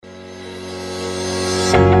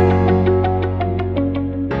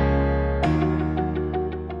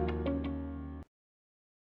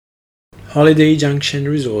Holiday junction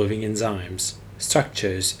resolving enzymes,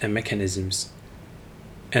 structures and mechanisms.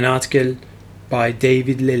 An article by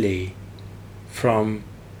David Lilly from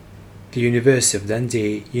the University of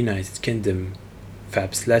Dundee, United Kingdom,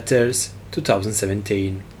 Phelps Letters,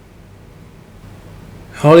 2017.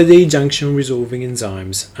 Holiday junction resolving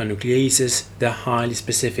enzymes are nucleases that are highly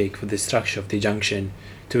specific for the structure of the junction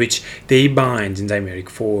to which they bind in dimeric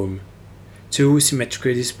form. Two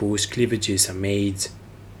symmetrically disposed cleavages are made.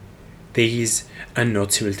 These are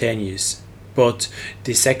not simultaneous, but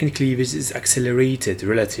the second cleavage is accelerated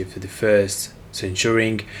relative to the first, so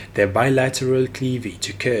ensuring that bilateral cleavage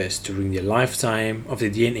occurs during the lifetime of the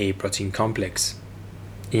DNA protein complex.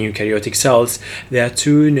 In eukaryotic cells, there are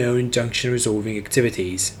two known junction resolving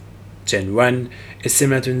activities. Gen 1 is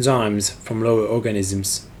similar to enzymes from lower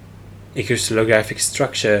organisms. A crystallographic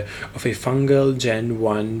structure of a fungal Gen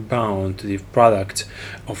 1 bound to the product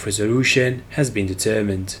of resolution has been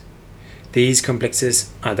determined. These complexes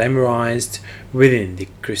are dimerized within the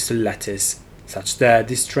crystal lattice, such that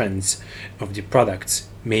the strands of the products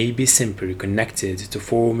may be simply connected to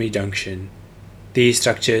form a junction. These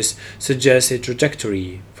structures suggest a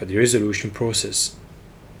trajectory for the resolution process.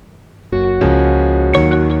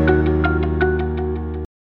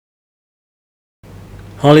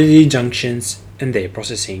 Holiday junctions and their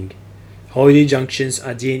processing. Holiday junctions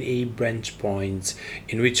are DNA branch points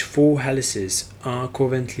in which four helices are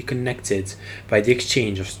covalently connected by the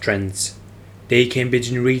exchange of strands. They can be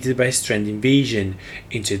generated by strand invasion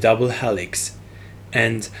into a double helix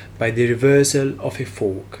and by the reversal of a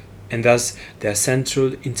fork, and thus they are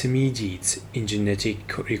central intermediates in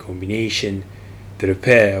genetic recombination, the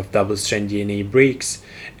repair of double-strand DNA breaks,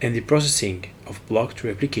 and the processing of blocked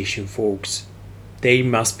replication forks. They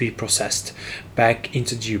must be processed back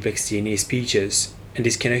into duplex DNA species, and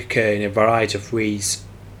this can occur in a variety of ways.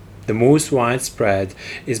 The most widespread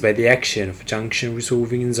is by the action of junction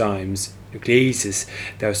resolving enzymes, nucleases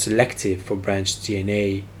that are selective for branched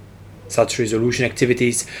DNA. Such resolution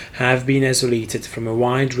activities have been isolated from a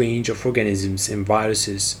wide range of organisms and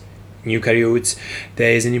viruses. In eukaryotes,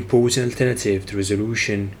 there is an important alternative to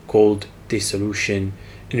resolution called dissolution,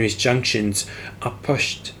 in which junctions are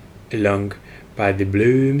pushed along by the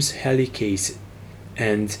Bloom's helicase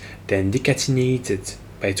and then decatenated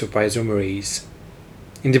by topoisomerase.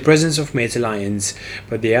 In the presence of metal ions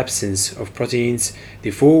but the absence of proteins,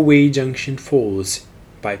 the four-way junction falls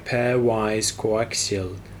by pairwise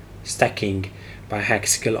coaxial stacking by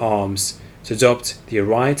hexagonal arms to adopt the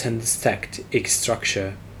right-handed stacked X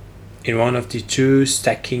structure. In one of the two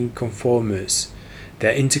stacking conformers,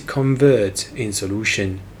 they interconvert in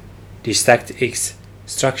solution. The stacked X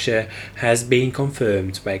structure has been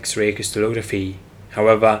confirmed by X-ray crystallography.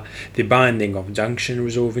 However, the binding of junction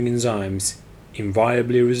resolving enzymes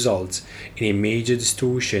invariably results in a major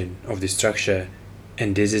distortion of the structure,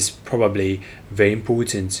 and this is probably very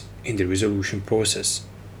important in the resolution process.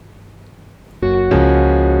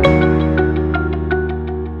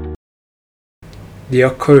 The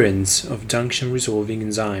occurrence of junction resolving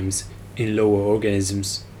enzymes in lower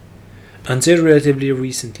organisms. Until relatively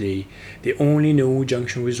recently, the only known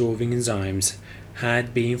junction resolving enzymes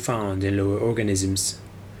had been found in lower organisms.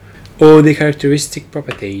 All the characteristic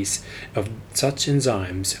properties of such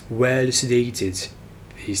enzymes were elucidated.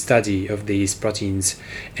 The study of these proteins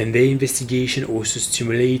and their investigation also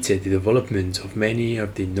stimulated the development of many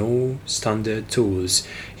of the non-standard tools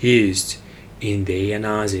used in their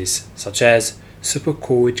analysis, such as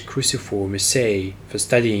supercoid cruciform assay for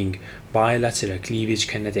studying bilateral cleavage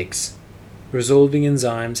kinetics. Resolving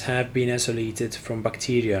enzymes have been isolated from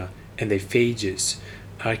bacteria and their phages,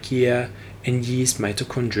 archaea, and yeast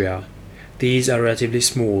mitochondria. These are relatively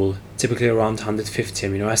small, typically around 150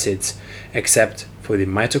 amino acids, except for the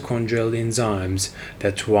mitochondrial enzymes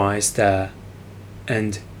that twice there,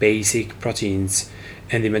 and basic proteins,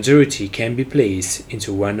 and the majority can be placed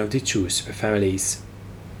into one of the two superfamilies.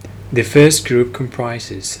 The first group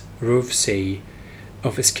comprises ROVSA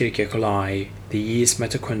of Escherichia coli, the yeast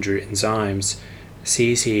mitochondrial enzymes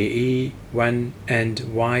CCE1 and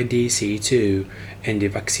YDC2, and the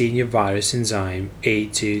vaccinia virus enzyme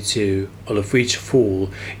A22, all of which fall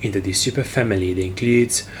into the superfamily that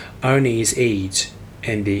includes RNase H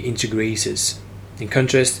and the integrases. In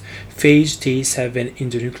contrast, phage T7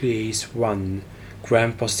 endonuclease 1,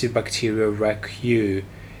 gram-positive bacterial RAC-U,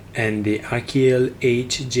 and the archaeal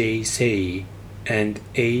HJC and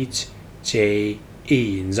HJE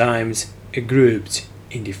enzymes are grouped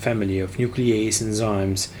in the family of nuclease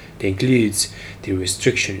enzymes that includes the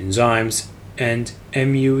restriction enzymes and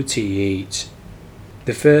MUTH.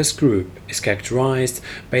 The first group is characterized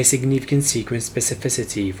by significant sequence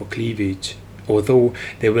specificity for cleavage, Although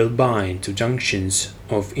they will bind to junctions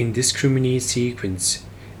of indiscriminate sequence,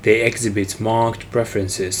 they exhibit marked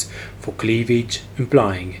preferences for cleavage,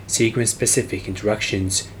 implying sequence-specific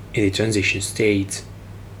interactions in the transition state.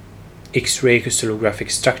 X-ray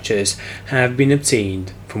crystallographic structures have been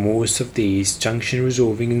obtained for most of these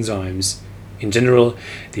junction-resolving enzymes. In general,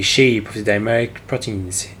 the shape of the dimeric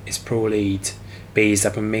proteins is prolate, based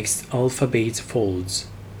upon mixed alpha-beta folds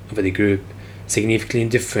over the group. Significantly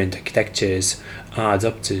different architectures are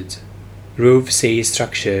adopted. ROV-C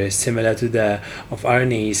structure is similar to that of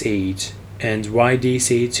RNase H, and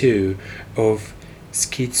YDCA2 of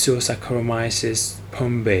Schizosaccharomyces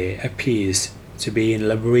pombe appears to be an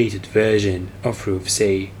elaborated version of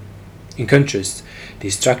ROV-C. In contrast, the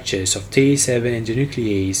structures of T7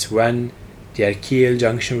 endonuclease 1, the archaeal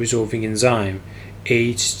junction resolving enzyme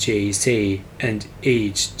HJC and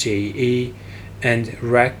HJE, and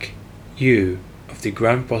RAC-U of the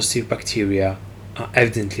gram-positive bacteria are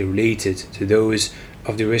evidently related to those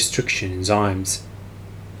of the restriction enzymes.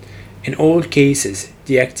 In all cases,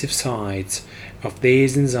 the active sites of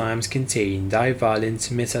these enzymes contain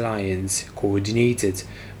divalent metal ions coordinated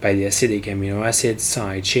by the acidic amino acid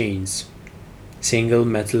side chains. Single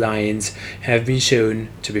metal ions have been shown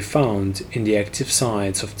to be found in the active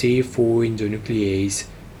sites of T4 endonuclease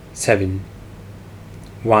 7,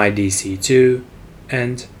 YDC2,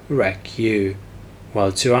 and RAC-U,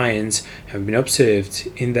 while 2 ions have been observed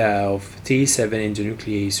in that of T7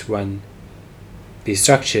 endonuclease 1. The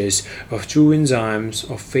structures of 2 enzymes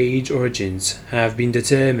of phage origins have been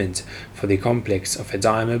determined for the complex of a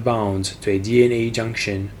dimer bound to a DNA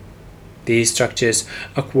junction. These structures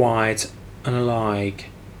are quite unlike.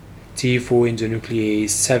 T4 endonuclease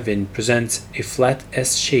 7 presents a flat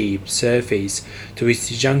S-shaped surface to which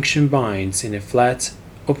the junction binds in a flat,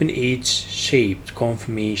 open H-shaped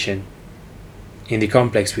conformation. In the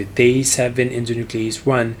complex with T7 endonuclease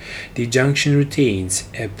 1, the junction retains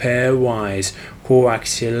a pairwise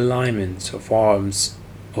coaxial alignment of arms,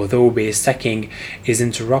 although base stacking is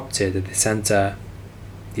interrupted at the center.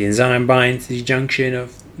 The enzyme binds the junction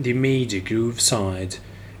of the major groove side,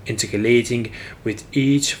 intercalating with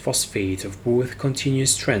each phosphate of both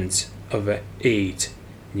continuous strengths over 8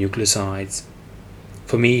 nucleosides.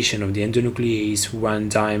 Formation of the endonuclease 1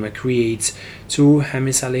 dimer creates 2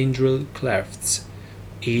 hemicylindral clefts,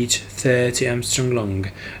 each 30 Armstrong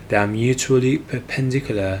long, that are mutually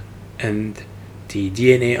perpendicular, and the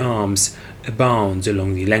DNA arms abound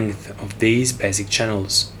along the length of these basic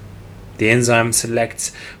channels. The enzyme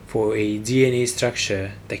selects for a DNA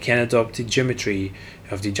structure that can adopt the geometry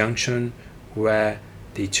of the junction where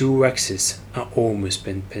the 2 axes are almost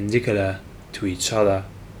perpendicular to each other.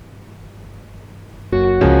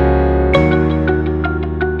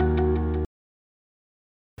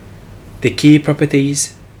 The key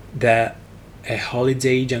properties that a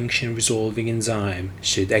holiday junction resolving enzyme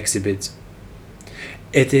should exhibit.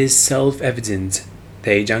 It is self-evident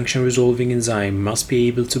that a junction resolving enzyme must be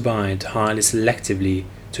able to bind highly selectively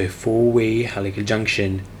to a 4-way helical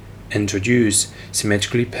junction and produce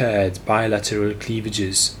symmetrically paired bilateral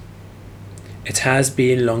cleavages. It has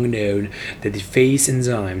been long known that the phase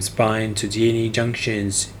enzymes bind to DNA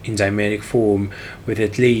junctions in dimeric form with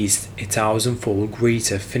at least 1,000-fold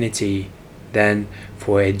greater affinity than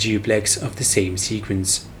for a duplex of the same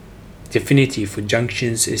sequence. The affinity for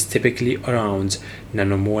junctions is typically around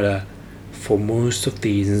nanomolar for most of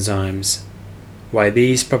these enzymes. While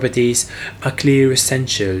these properties are clearly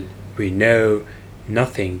essential, we know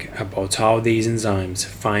nothing about how these enzymes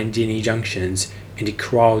find DNA junctions in the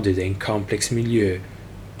crowded and complex milieu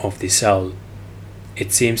of the cell.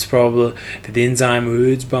 It seems probable that the enzyme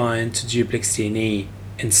would bind to duplex DNA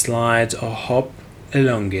and slide or hop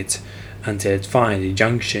along it until it finds a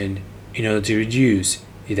junction in order to reduce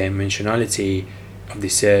the dimensionality of the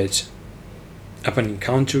search. Upon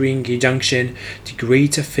encountering a junction, the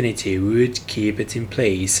great affinity would keep it in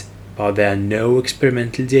place, but there are no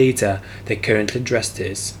experimental data that currently address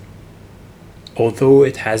this. Although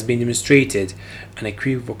it has been demonstrated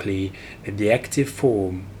unequivocally that the active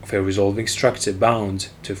form of a resolving structure bound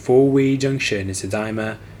to a 4-way junction is a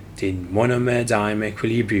dimer, the monomer-dimer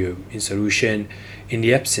equilibrium in solution in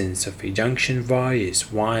the absence of a junction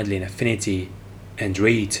varies widely in affinity and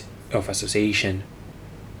rate of association.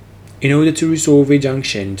 In order to resolve a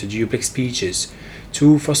junction into duplex species,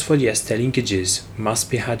 2 phosphodiester linkages must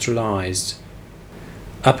be hydrolyzed.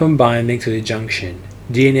 Upon binding to the junction,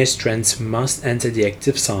 DNA strands must enter the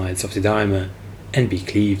active sites of the dimer and be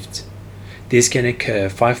cleaved. This can occur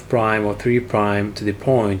 5' or 3' to the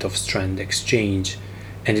point of strand exchange,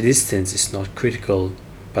 and the distance is not critical,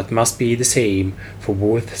 but must be the same for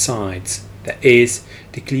both sides. That is,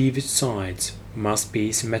 the cleavage sides must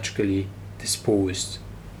be symmetrically disposed.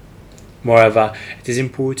 Moreover, it is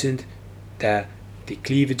important that the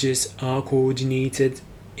cleavages are coordinated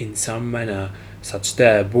in some manner such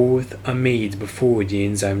that both are made before the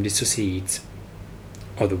enzyme dissociates.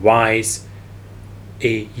 Otherwise,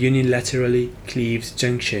 a unilaterally cleaved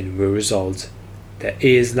junction will result that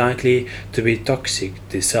is likely to be toxic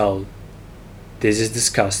to the cell. This is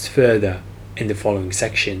discussed further in the following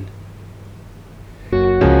section.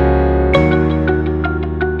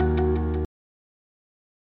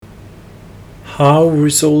 How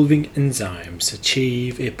resolving enzymes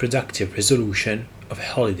achieve a productive resolution of a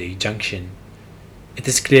Holliday junction. It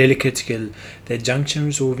is clearly critical that junction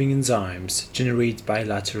resolving enzymes generate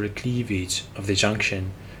bilateral cleavage of the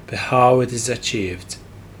junction, but how it is achieved.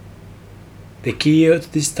 The key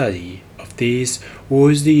to the study of this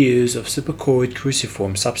was the use of supercoiled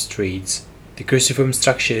cruciform substrates. The cruciform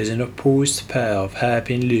structure is an opposed pair of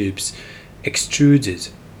hairpin loops extruded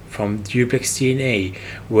from duplex DNA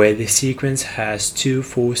where the sequence has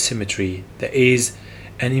two-fold symmetry, that is,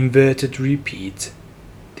 an inverted repeat.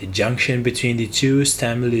 The junction between the two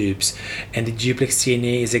stem loops and the duplex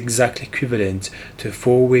DNA is exactly equivalent to a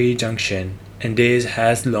four-way junction, and this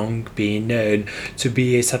has long been known to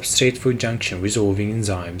be a substrate for junction resolving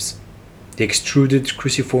enzymes. The extruded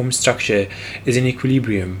cruciform structure is in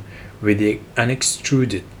equilibrium with the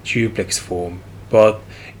unextruded duplex form, but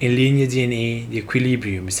in linear DNA the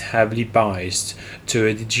equilibrium is heavily biased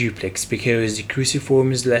toward the duplex because the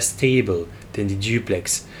cruciform is less stable than the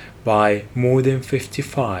duplex by more than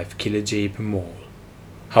 55 kJ per mole.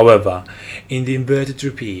 However, in the inverted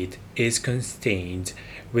repeat is contained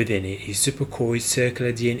within a supercoiled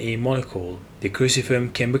circular DNA molecule, the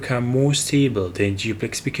cruciform can become more stable than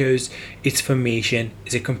duplex because its formation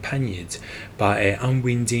is accompanied by an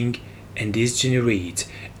unwinding, and this generates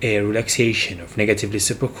a relaxation of negatively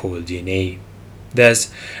supercoiled DNA.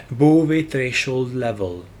 Thus, above a threshold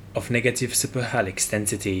level of negative superhelix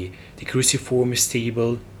density, the cruciform is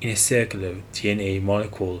stable in a circular DNA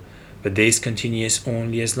molecule, but this continues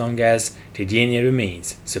only as long as the DNA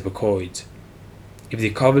remains supercoiled. If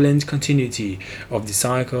the covalent continuity of the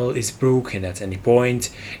cycle is broken at any point,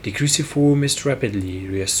 the cruciform is rapidly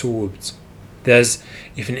reabsorbed. Thus,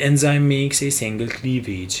 if an enzyme makes a single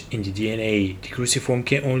cleavage in the DNA, the cruciform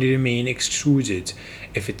can only remain extruded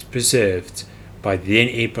if it is preserved by the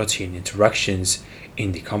DNA-protein interactions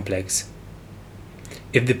in the complex.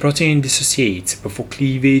 If the protein dissociates before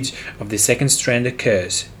cleavage of the second strand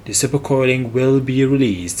occurs, the supercoiling will be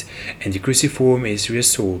released and the cruciform is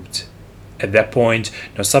reabsorbed. At that point,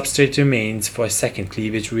 no substrate remains for a second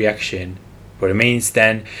cleavage reaction. What remains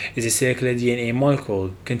then is a circular DNA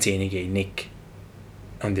molecule containing a nick.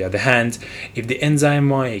 On the other hand, if the enzyme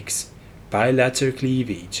makes bilateral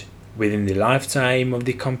cleavage within the lifetime of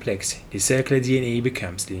the complex, the circular DNA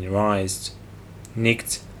becomes linearized.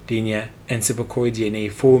 Nicked, linear, and supercoiled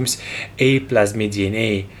DNA forms a plasmid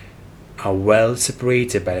DNA are well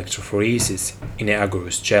separated by electrophoresis in an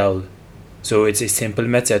agarose gel, so it's a simple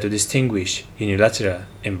method to distinguish unilateral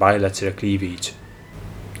and bilateral cleavage.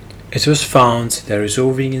 It was found that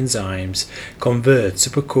resolving enzymes convert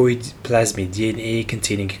supercoiled plasmid DNA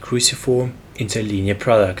containing a cruciform into a linear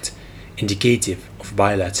product, indicative of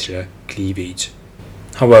bilateral cleavage.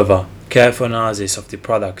 However, careful analysis of the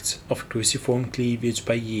product of cruciform cleavage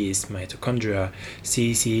by yeast mitochondria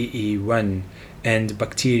CCE1 and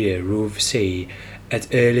bacteria ROVC at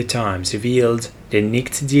early times revealed that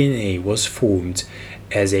nicked DNA was formed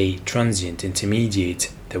as a transient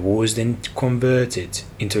intermediate that was then converted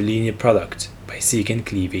into a linear product by second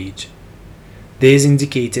cleavage. This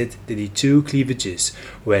indicated that the two cleavages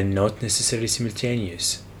were not necessarily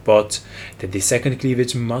simultaneous, but that the second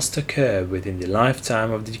cleavage must occur within the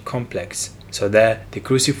lifetime of the complex, so that the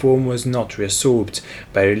cruciform was not reabsorbed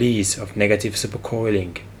by release of negative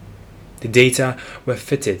supercoiling. The data were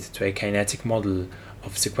fitted to a kinetic model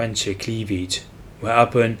of sequential cleavage,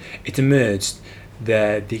 whereupon it emerged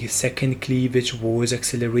that the second cleavage was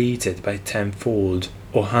accelerated by tenfold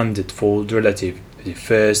or hundredfold relative to the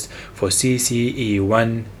first for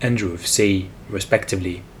CCE1 and ROVC,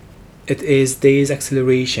 respectively. It is this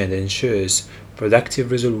acceleration that ensures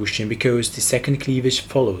productive resolution because the second cleavage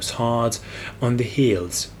follows hard on the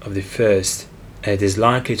heels of the first, and it is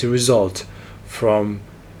likely to result from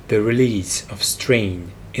the release of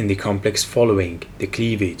strain in the complex following the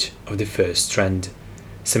cleavage of the first strand.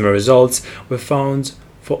 Similar results were found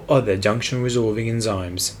for other junction resolving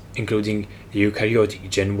enzymes, including the eukaryotic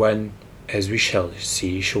Gen1, as we shall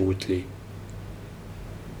see shortly.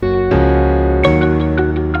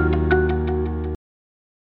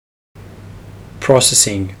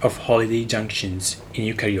 processing of holiday junctions in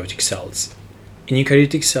eukaryotic cells. In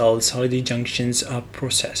eukaryotic cells, holiday junctions are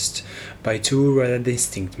processed by two rather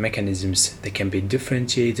distinct mechanisms that can be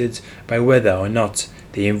differentiated by whether or not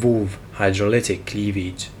they involve hydrolytic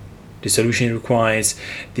cleavage. The solution requires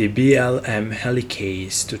the BLM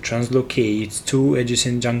helicase to translocate two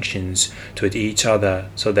adjacent junctions toward each other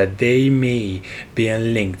so that they may be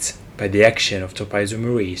unlinked by the action of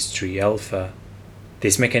topoisomerase 3 alpha.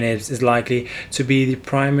 This mechanism is likely to be the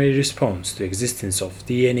primary response to existence of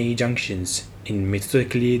DNA junctions in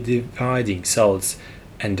methodically dividing cells,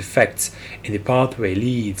 and defects in the pathway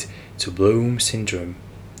lead to Bloom syndrome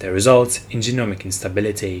that results in genomic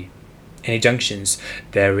instability. Any junctions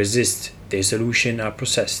that resist their solution are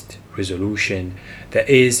processed resolution, that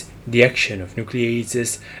is, the action of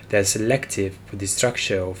nucleases that are selective for the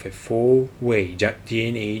structure of a four-way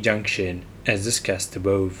DNA junction, as discussed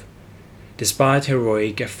above. Despite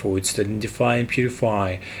heroic efforts to identify and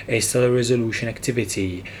purify a stellar resolution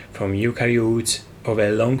activity from eukaryotes over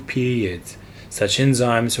a long period, such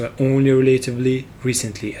enzymes were only relatively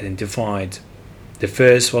recently identified. The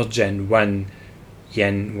first was Gen1,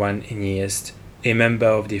 Yen1 Iniest, a member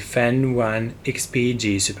of the Fen1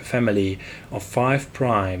 XPG superfamily of 5'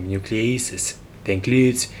 nucleases that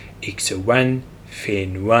includes XO1,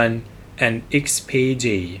 Fin1, and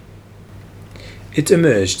XPG. It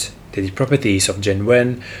emerged that the properties of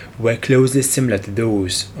Gen1 were closely similar to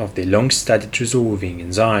those of the long-studied resolving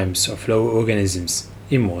enzymes of lower organisms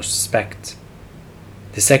in most respects.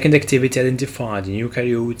 The second activity identified in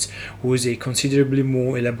eukaryotes was a considerably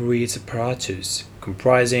more elaborate apparatus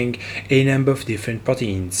comprising a number of different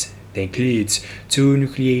proteins that includes two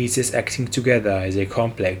nucleases acting together as a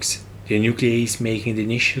complex. The nuclease making the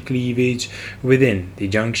initial cleavage within the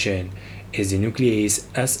junction is the nuclease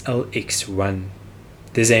SLX1.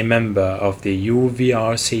 This is a member of the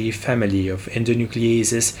UVRC family of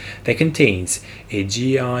endonucleases that contains a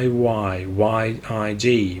GIY-YIG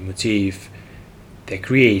motif that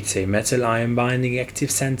creates a metal ion binding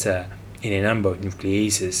active center in a number of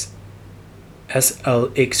nucleases.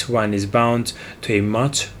 SLX1 is bound to a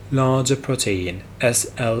much larger protein,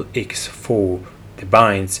 SLX4, that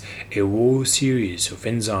binds a whole series of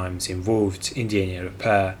enzymes involved in DNA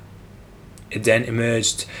repair. It then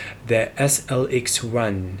emerged that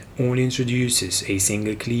SLX1 only introduces a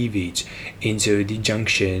single cleavage into the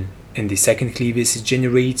junction, and the second cleavage is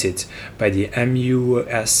generated by the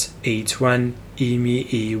MUS81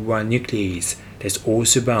 EME1 nuclease that is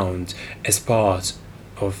also bound as part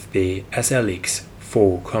of the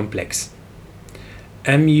SLX4 complex.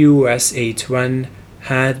 MUS81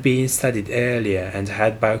 had been studied earlier and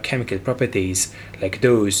had biochemical properties like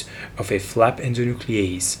those of a flap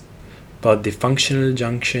endonuclease, but the functional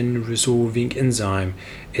junction resolving enzyme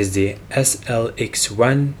is the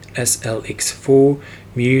SLX1 SLX4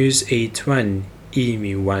 MUS81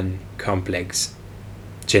 EME1 complex.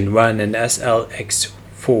 Gen1 and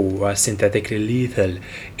SLX4 are synthetically lethal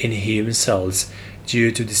in human cells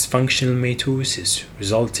due to dysfunctional mitosis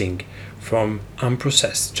resulting from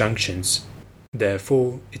unprocessed junctions.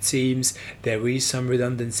 Therefore, it seems there is some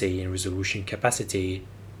redundancy in resolution capacity,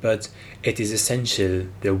 but it is essential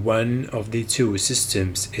that one of the two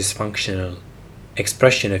systems is functional.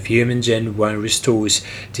 Expression of human Gen1 restores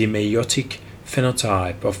the meiotic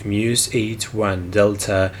phenotype of MUS81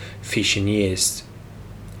 delta fission yeast,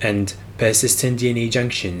 and persistent DNA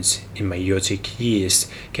junctions in meiotic yeast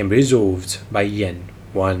can be resolved by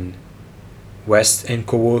Yen1. West and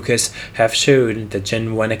co-workers have shown that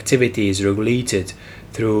Gen1 activity is regulated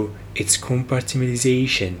through its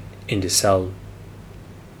compartmentalization in the cell.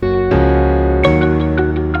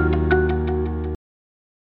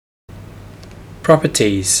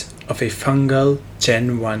 Properties of a fungal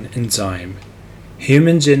Gen1 enzyme.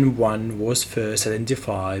 Human Gen1 was first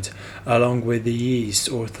identified along with the yeast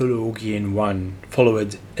ortholog Yen1,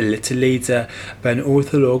 followed a little later by an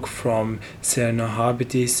ortholog from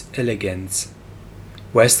Cernohabitis elegans.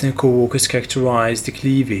 West and co-workers characterized the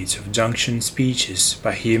cleavage of junction species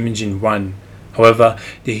by human Gen1. However,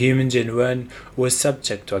 the human Gen1 was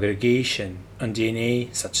subject to aggregation on DNA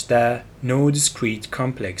such that no discrete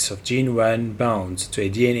complex of Gen1 bound to a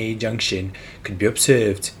DNA junction could be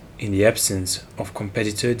observed in the absence of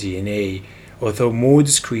competitor DNA, although more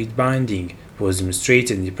discrete binding was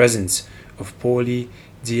demonstrated in the presence of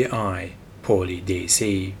poly-Di,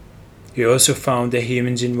 poly-DC. We also found that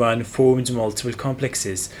human Gen1 formed multiple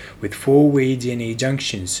complexes with four-way DNA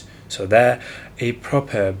junctions, so that a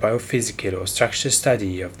proper biophysical or structural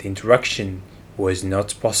study of the interaction was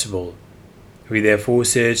not possible. We therefore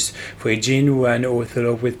searched for a Gen1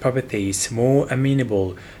 ortholog with properties more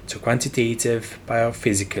amenable to quantitative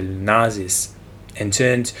biophysical analysis. and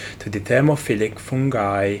turned to the thermophilic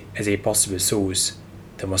fungi as a possible source.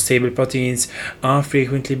 Thermostable proteins are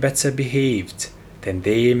frequently better behaved than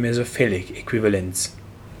their mesophilic equivalents.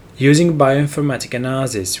 Using bioinformatic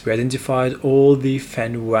analysis, we identified all the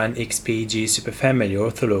FEN1-XPG superfamily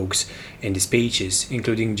orthologs in the species,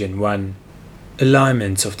 including gen 1.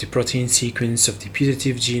 Alignment of the protein sequence of the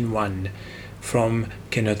putative gene 1 from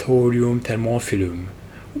Cenothorium thermophilum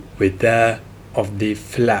with that of the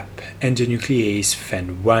flap endonuclease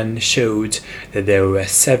FEN1 showed that there were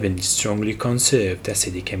 7 strongly conserved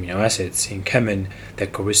acidic amino acids in common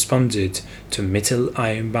that corresponded to metal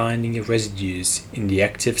ion binding residues in the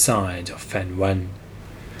active side of FEN1.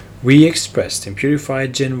 We expressed and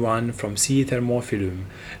purified gen 1 from C. thermophilum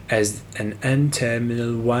as an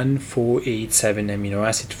N-terminal 1487 amino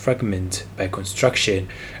acid fragment by construction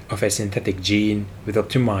of a synthetic gene with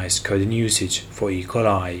optimized codon usage for E.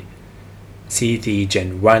 coli. CT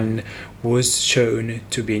gen 1 was shown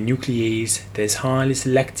to be a nuclease that is highly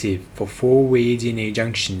selective for 4-way DNA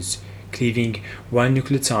junctions, cleaving one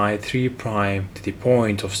nucleotide 3' to the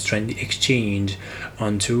point of strand exchange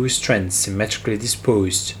on 2 strands symmetrically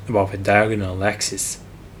disposed above a diagonal axis.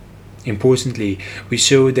 Importantly, we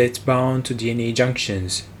showed that it bound to DNA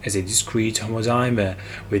junctions as a discrete homodimer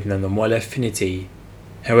with nanomolar affinity.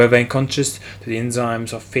 However, in contrast to the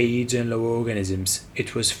enzymes of phage and lower organisms,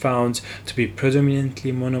 it was found to be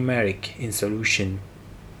predominantly monomeric in solution.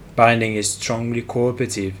 Binding is strongly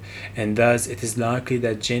cooperative, and thus it is likely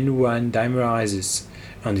that gen 1 dimerizes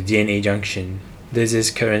on the DNA junction. This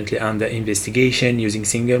is currently under investigation using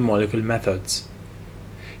single molecule methods.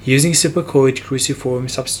 Using supercoid cruciform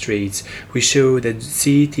substrates, we show that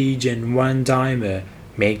CT gen 1 dimer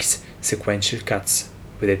makes sequential cuts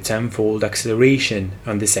with a tenfold acceleration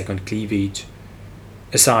on the second cleavage.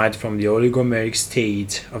 Aside from the oligomeric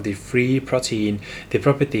state of the free protein, the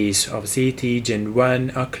properties of CT gen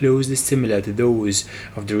 1 are closely similar to those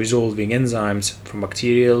of the resolving enzymes from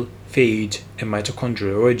bacterial, phage, and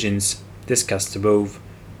mitochondrial origins discussed above.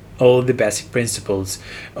 All the basic principles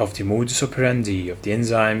of the modus operandi of the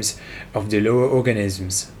enzymes of the lower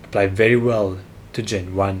organisms apply very well to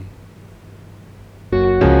gen 1.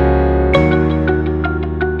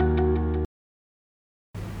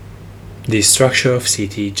 The structure of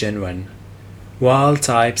CT gen 1.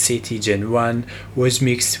 Wild-type CT gen 1 was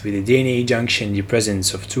mixed with a DNA junction in the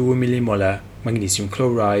presence of 2 millimolar magnesium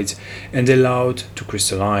chloride and allowed to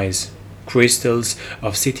crystallize. Crystals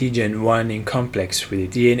of CT gen 1 in complex with a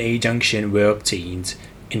DNA junction were obtained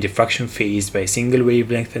in diffraction phase by single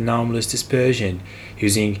wavelength anomalous dispersion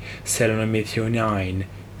using selenomethionine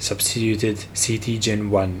substituted CT gen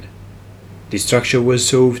 1. The structure was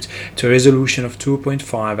solved to a resolution of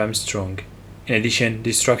 2.5 Armstrong. In addition,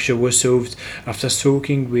 the structure was solved after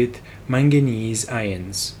soaking with manganese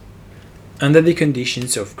ions. Under the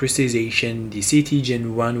conditions of crystallization, the CT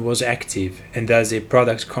gen 1 was active, and thus a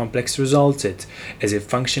product complex resulted as a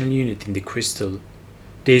functional unit in the crystal.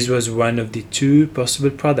 This was one of the 2 possible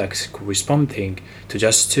products corresponding to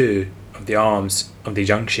just 2 of the arms of the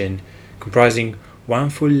junction, comprising 1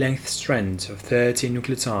 full-length strand of 13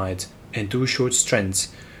 nucleotides and 2 short strands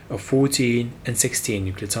of 14 and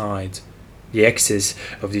 16 nucleotides. The axes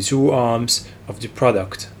of the 2 arms of the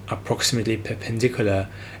product are approximately perpendicular,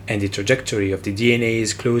 and the trajectory of the DNA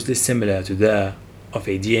is closely similar to that of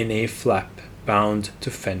a DNA flap bound to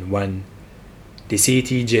FEN1. The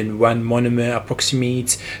CT gen 1 monomer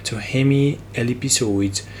approximates to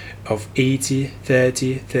hemiellipsoid of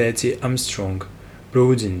 80-30-30 Armstrong,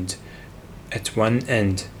 broadened at one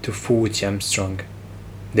end to 40 Armstrong.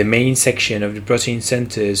 The main section of the protein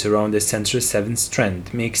centers around the central 7th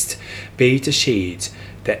strand mixed beta shade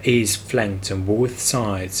that is flanked on both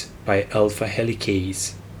sides by alpha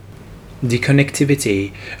helicase. The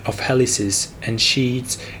connectivity of helices and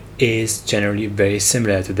sheets is generally very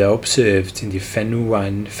similar to that observed in the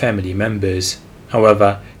FEN1 family members.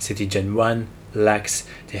 However, CT gen 1 lacks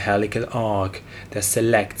the helical arc that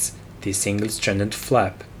selects the single-stranded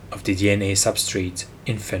flap of the DNA substrate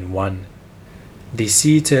in FEN1. The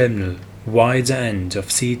C-terminal wider end of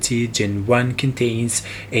CT gen 1 contains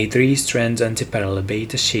a 3-strand antiparallel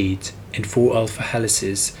beta sheet and 4 alpha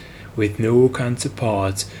helices with no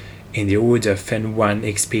counterpart in the order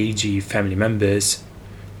FEN1-XPG family members.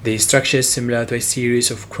 The structure is similar to a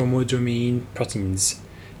series of chromodomain proteins.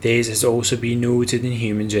 This has also been noted in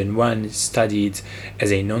human gen 1 studied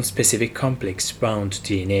as a non-specific complex bound to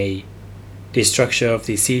DNA. The structure of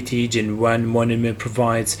the CT gen 1 monomer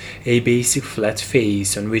provides a basic flat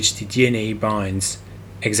face on which the DNA binds.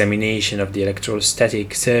 Examination of the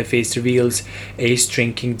electrostatic surface reveals a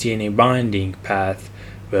shrinking DNA binding path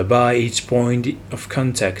whereby each point of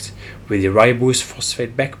contact with the ribose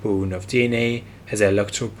phosphate backbone of DNA has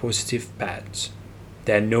electropositive paths.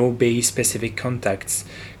 There are no base-specific contacts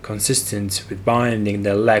consistent with binding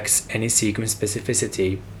that lacks any sequence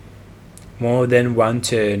specificity. More than one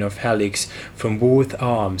turn of helix from both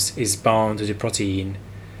arms is bound to the protein,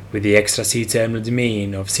 with the extra C-terminal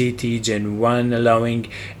domain of CT Gen 1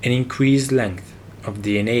 allowing an increased length of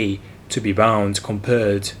DNA to be bound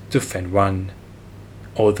compared to FEN1.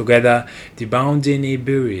 Altogether, the bound DNA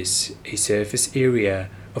buries a surface area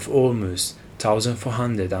of almost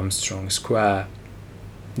 1,400 Armstrong square.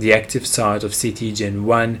 The active site of CT Gen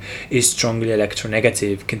 1 is strongly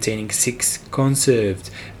electronegative, containing 6 conserved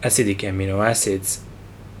acidic amino acids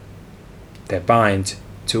that bind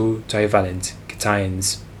to divalent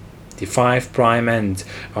cations. The 5' end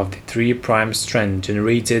of the 3' strand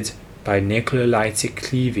generated by nucleolytic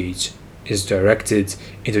cleavage is directed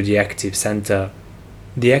into the active center.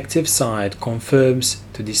 The active site conforms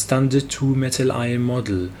to the standard 2-metal ion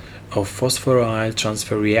model of phosphoryl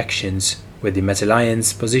transfer reactions, where the metal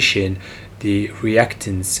ions position the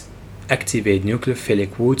reactants, activate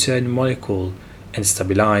nucleophilic water molecule, and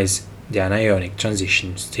stabilize the anionic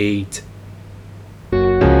transition state.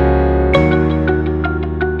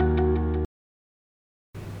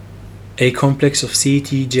 A complex of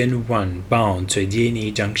CT Gen 1 bound to a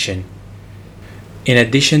DNA junction. In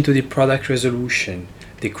addition to the product resolution,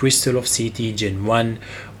 the crystal of CT Gen 1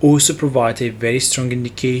 also provides a very strong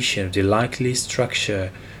indication of the likely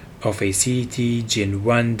structure of a CT Gen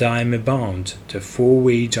 1 dimer bound to a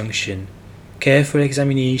 4-way junction. Careful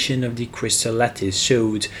examination of the crystal lattice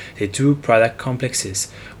showed the 2 product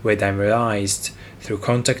complexes were dimerized through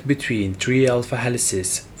contact between 3 alpha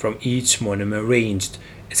helices from each monomer arranged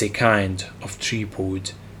as a kind of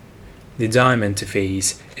tripod. The dimer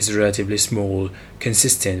interface is relatively small,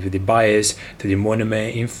 consistent with the bias to the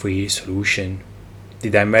monomer in free solution. The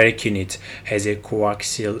dimeric unit has a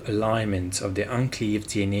coaxial alignment of the uncleaved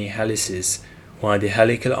DNA helices, while the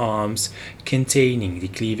helical arms containing the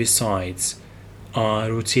cleavage sites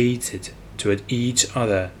are rotated toward each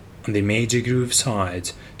other on the major groove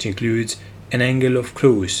side to include an angle of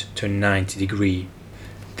close to 90 degrees.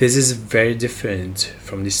 This is very different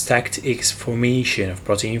from the stacked X formation of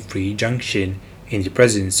protein-free junction in the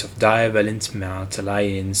presence of divalent metal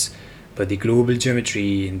ions, but the global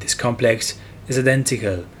geometry in this complex is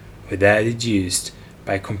identical with that deduced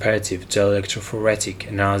by comparative gel electrophoretic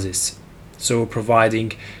analysis, so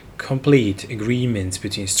providing complete agreement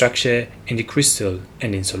between structure in the crystal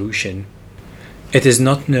and in solution. It is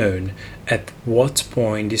not known at what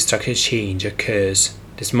point the structure change occurs.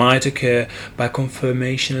 This might occur by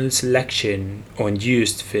conformational selection or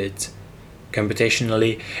induced fit.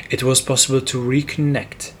 Computationally, it was possible to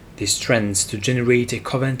reconnect these strands to generate a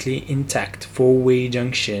covalently intact 4-way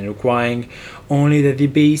junction requiring only that the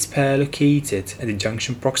base pair located at the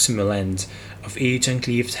junction proximal end of each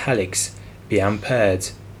uncleaved helix be unpaired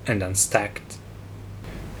and unstacked.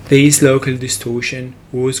 This local distortion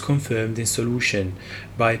was confirmed in solution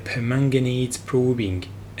by permanganate probing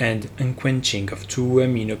and unquenching of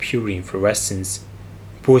 2-aminopurine fluorescence.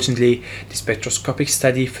 Importantly, the spectroscopic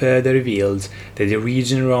study further revealed that the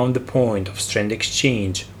region around the point of strand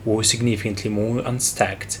exchange was significantly more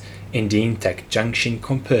unstacked in the intact junction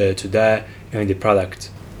compared to that in the product,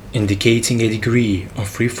 indicating a degree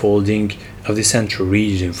of refolding of the central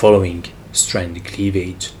region following strand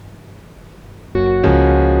cleavage.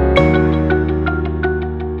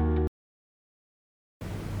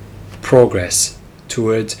 Progress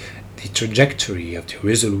toward the trajectory of the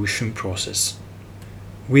resolution process.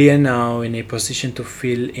 We are now in a position to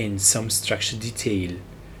fill in some structure detail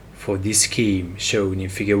for this scheme shown in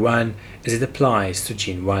Figure 1 as it applies to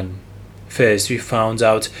Gen 1. First, we found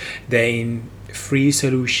out that in free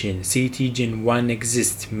solution, CT Gen 1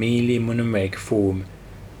 exists mainly in monomeric form,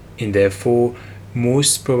 and therefore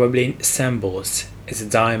most probably assembles as a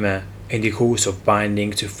dimer in the course of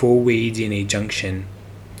binding to 4-way DNA junction.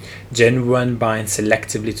 Gen 1 binds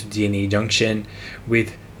selectively to DNA junction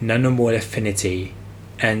with nanomolar affinity,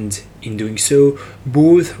 and in doing so,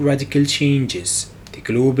 both radical changes the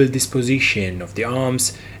global disposition of the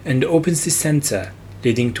arms and opens the center,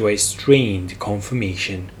 leading to a strained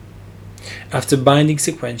conformation. After binding,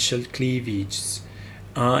 sequential cleavages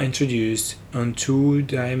are introduced on 2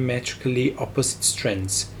 diametrically opposite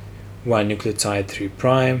strands, one nucleotide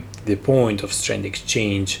 3', the point of strand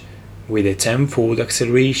exchange, with a 10-fold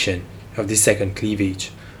acceleration of the second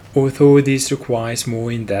cleavage. Although this requires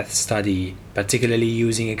more in-depth study, particularly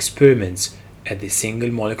using experiments at the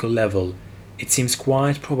single molecule level, it seems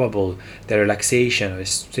quite probable that relaxation of a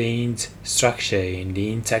strained structure in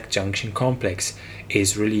the intact junction complex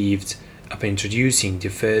is relieved upon introducing the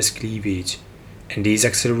first cleavage, and this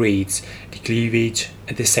accelerates the cleavage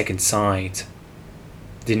at the second site.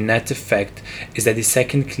 The net effect is that the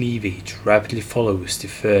second cleavage rapidly follows the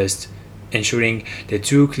first, ensuring that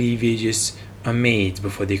two cleavages are made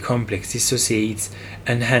before the complex dissociates,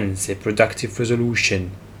 and hence a productive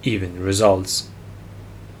resolution even results.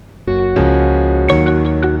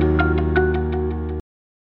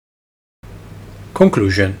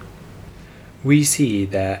 Conclusion. We see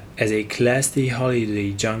that as a class, the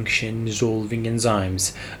Holliday junction resolving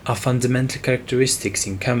enzymes are fundamental characteristics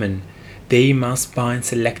in common. They must bind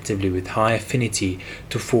selectively with high affinity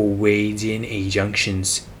to four-way DNA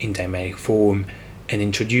junctions in dimeric form and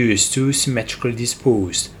introduce two symmetrically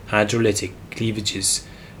disposed hydrolytic cleavages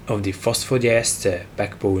of the phosphodiester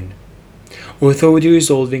backbone. Although the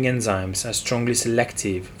resolving enzymes are strongly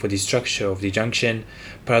selective for the structure of the junction,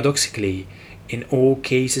 paradoxically, in all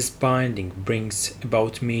cases binding brings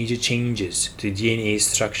about major changes to the DNA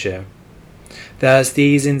structure. Thus,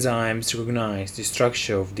 these enzymes recognize the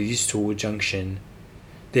structure of the distal junction.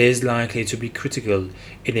 This is likely to be critical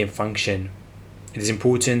in their function. It is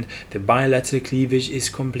important that bilateral cleavage is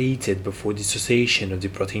completed before dissociation of the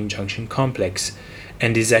protein junction complex,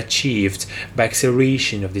 and is achieved by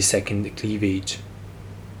acceleration of the second cleavage.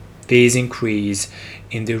 This increase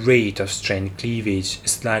in the rate of strand cleavage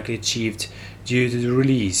is likely achieved due to the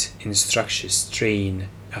release in structure strain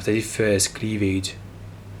after the first cleavage.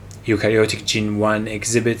 Eukaryotic gene 1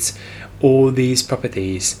 exhibits all these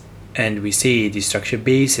properties, and we see the structure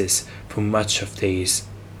basis for much of these.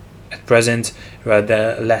 At present,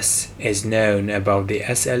 rather less is known about the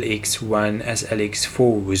SLX1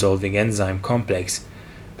 SLX4 resolving enzyme complex,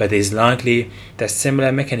 but it is likely that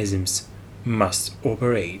similar mechanisms must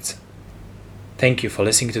operate. Thank you for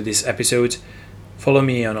listening to this episode. Follow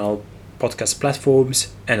me on all podcast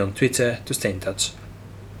platforms and on Twitter to stay in touch.